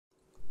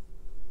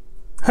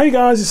Hey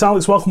guys, it's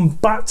Alex. Welcome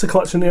back to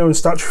CollectioNeo and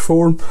Statue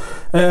Forum.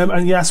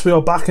 And yes, we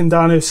are back in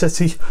Dino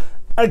City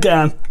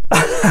again.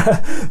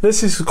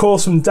 This is of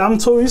course from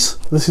Damtoys.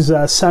 This is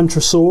a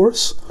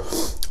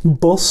Centrosaurus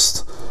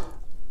bust.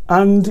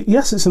 And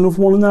yes, it's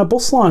another one in their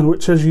bust line,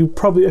 which, as you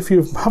probably, if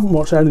you haven't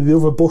watched any of the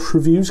other bust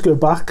reviews, go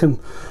back, and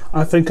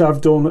I think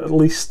I've done at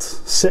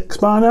least 6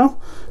 by now,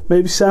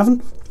 maybe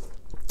 7.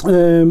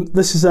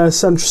 This is a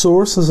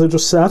Centrosaurus, as I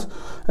just said.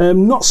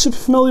 Not super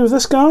familiar with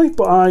this guy,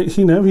 but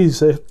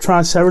he's a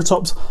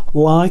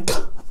Triceratops-like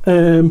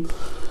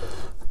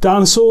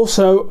dinosaur,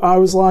 so I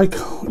was like,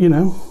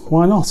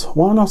 why not?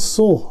 Why not at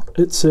all?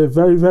 It's a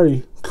very,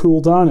 very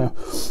cool dino.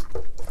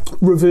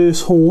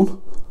 Reverse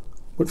horn,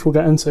 which we'll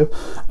get into.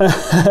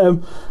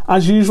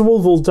 As usual,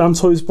 with all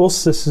Damtoys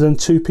busts, this is in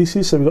 2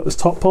 pieces. So we've got this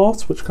top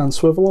part, which can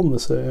swivel on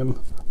this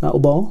metal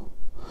bar,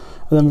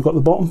 and then we've got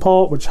the bottom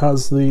part, which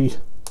has the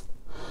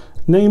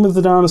name of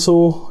the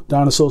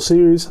dinosaur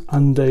series,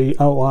 and a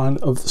outline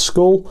of the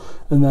skull,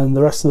 and then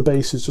the rest of the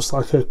base is just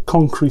like a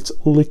concrete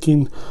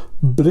looking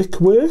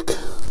brickwork.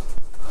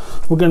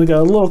 We're going to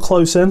go a little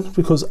close in,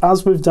 because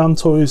as with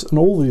Damtoys and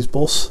all these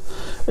busts,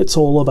 it's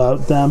all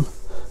about them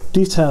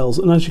details,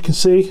 and as you can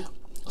see,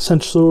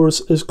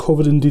 Centrosaurus is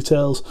covered in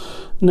details.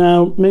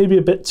 Now, maybe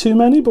a bit too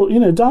many, but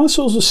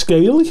dinosaurs are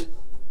scaly.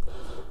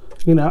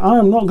 I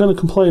am not going to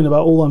complain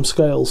about all them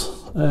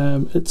scales.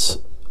 It's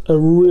a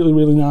really,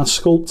 really nice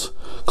sculpt,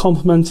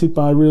 complemented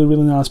by really,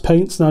 really nice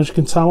paints. Now, as you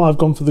can tell, I've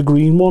gone for the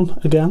green one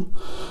again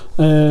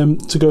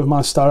to go with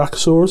my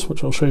Styracosaurus,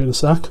 which I'll show you in a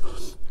sec.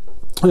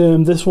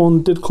 This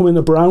one did come in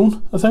a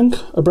brown, I think,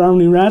 a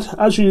browny red.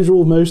 As usual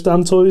with most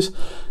Damtoys,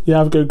 you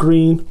either go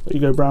green or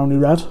you go browny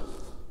red.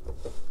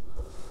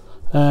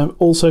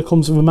 Also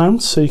comes with a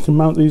mount, so you can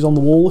mount these on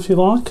the wall if you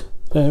like,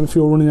 if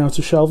you're running out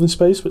of shelving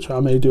space, which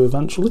I may do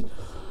eventually.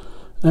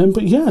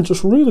 But yeah,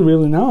 just really,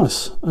 really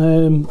nice.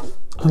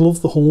 I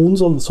love the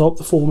horns on the top,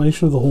 the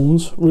formation of the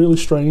horns, really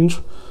strange.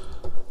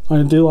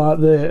 I do like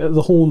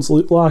the horns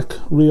look like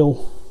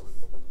real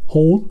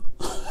horn.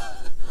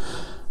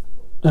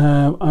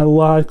 I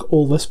like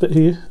all this bit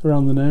here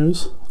around the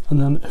nose, and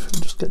then if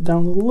we just get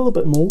down a little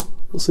bit more,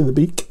 you'll see the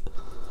beak,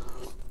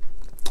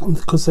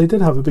 because they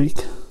did have a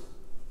beak.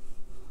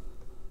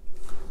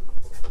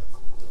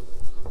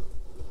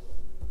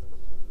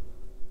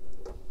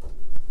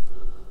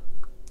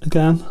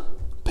 Again,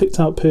 picked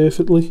out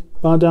perfectly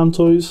by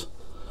Damtoys.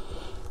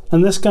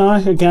 And this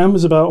guy, again,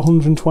 was about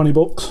 120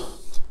 bucks.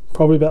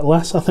 Probably a bit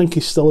less. I think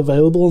he's still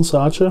available on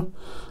Sideshow.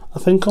 I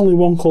think only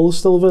one colour is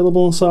still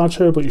available on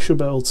Sideshow, but you should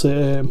be able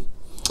to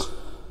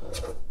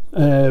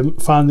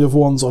find the other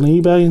ones on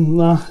eBay and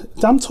that.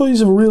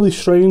 Damtoys are really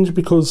strange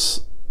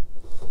because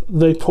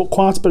they put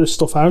quite a bit of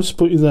stuff out,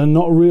 but they're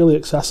not really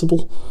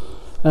accessible.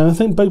 And I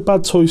think Big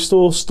Bad Toy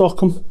Stores stock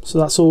them, so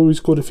that's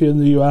always good if you're in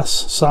the US.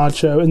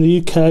 Sideshow. In the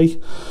UK,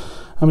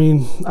 I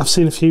mean, I've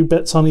seen a few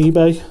bits on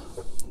eBay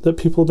that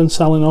people have been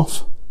selling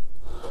off,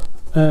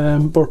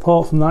 but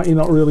apart from that, you're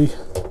not really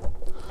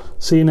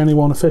seeing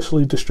anyone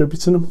officially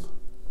distributing them.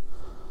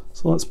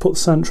 So let's put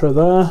Centro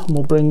there, and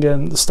we'll bring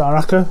in the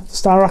Styraco. The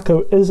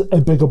Styraco is a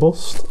bigger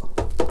bust.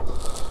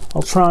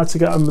 I'll try to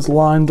get them as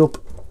lined up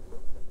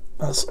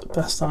as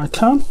best I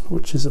can,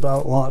 which is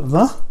about like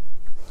that.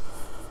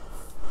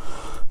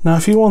 Now,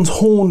 if you want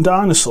horned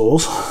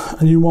dinosaurs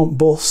and you want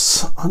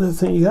busts, I don't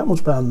think you get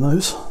much better than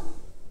those.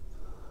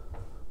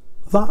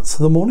 That's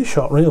the money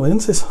shot, really,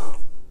 isn't it?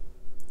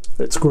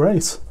 It's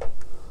great.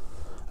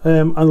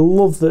 I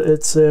love that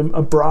it's a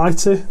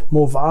brighter,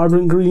 more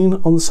vibrant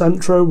green on the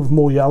Centro with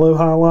more yellow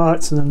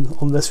highlights, and then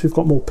on this we've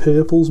got more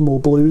purples, more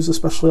blues,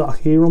 especially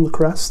like here on the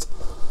crest.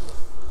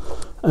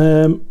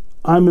 I'm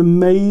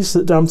amazed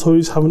that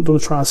Damtoys haven't done a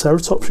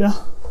Triceratops yet.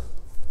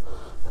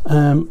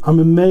 I'm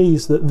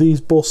amazed that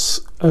these busts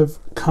have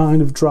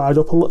kind of dried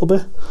up a little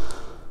bit.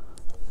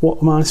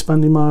 What am I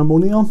spending my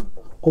money on?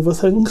 Other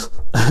things.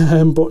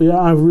 But yeah,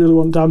 I really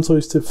want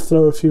Damtoys to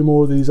throw a few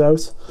more of these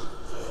out.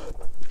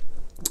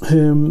 I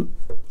mean,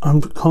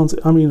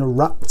 a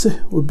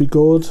raptor would be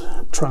good,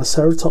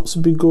 Triceratops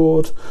would be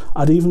good.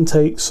 I'd even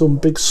take some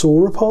big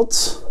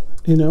sauropods,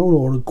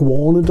 or a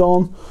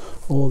guanodon,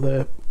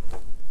 or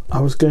I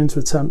was going to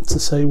attempt to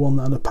say one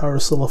that had a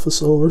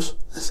Parasaurolophus.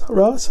 Is that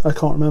right? I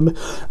can't remember.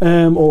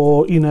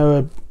 Or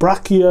a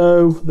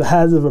brachio. The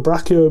head of a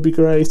brachio would be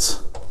great.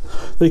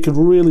 They could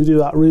really do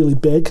that really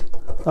big.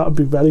 That would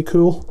be very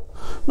cool.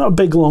 Not a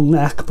big long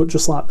neck, but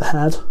just like the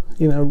head,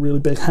 really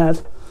big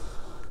head.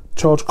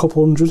 Charge a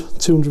couple hundred,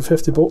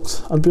 250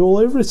 bucks. I'd be all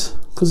over it.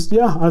 Because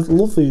yeah, I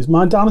love these.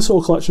 My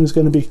dinosaur collection is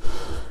going to be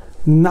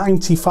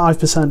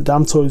 95%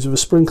 Damtoys with a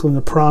sprinkling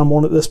of prime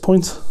one at this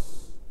point.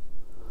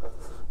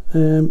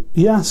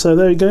 Yeah, so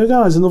there you go,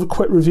 guys. Another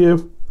quick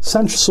review.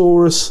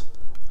 Centrosaurus,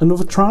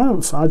 another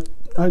triumph.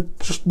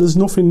 There's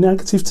nothing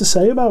negative to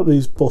say about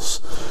these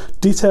busts.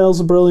 Details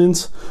are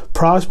brilliant.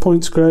 Price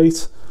point's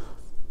great.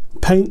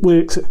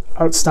 Paintwork's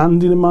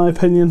outstanding in my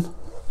opinion.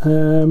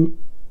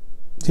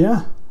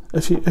 Yeah,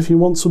 if you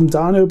want some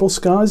dino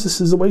bust, guys,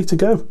 this is the way to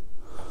go.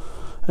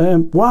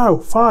 Wow,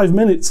 5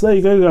 minutes. There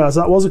you go, guys.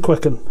 That was a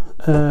quick one.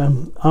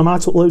 I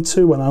might upload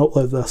 2 when I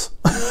upload this.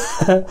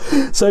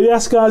 So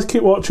yes, guys,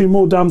 keep watching.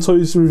 More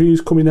Damtoys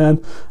reviews coming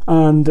in,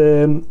 and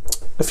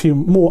a few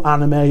more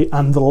anime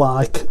and the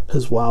like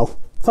as well.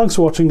 Thanks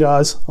for watching,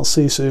 guys. I'll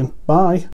see you soon. Bye.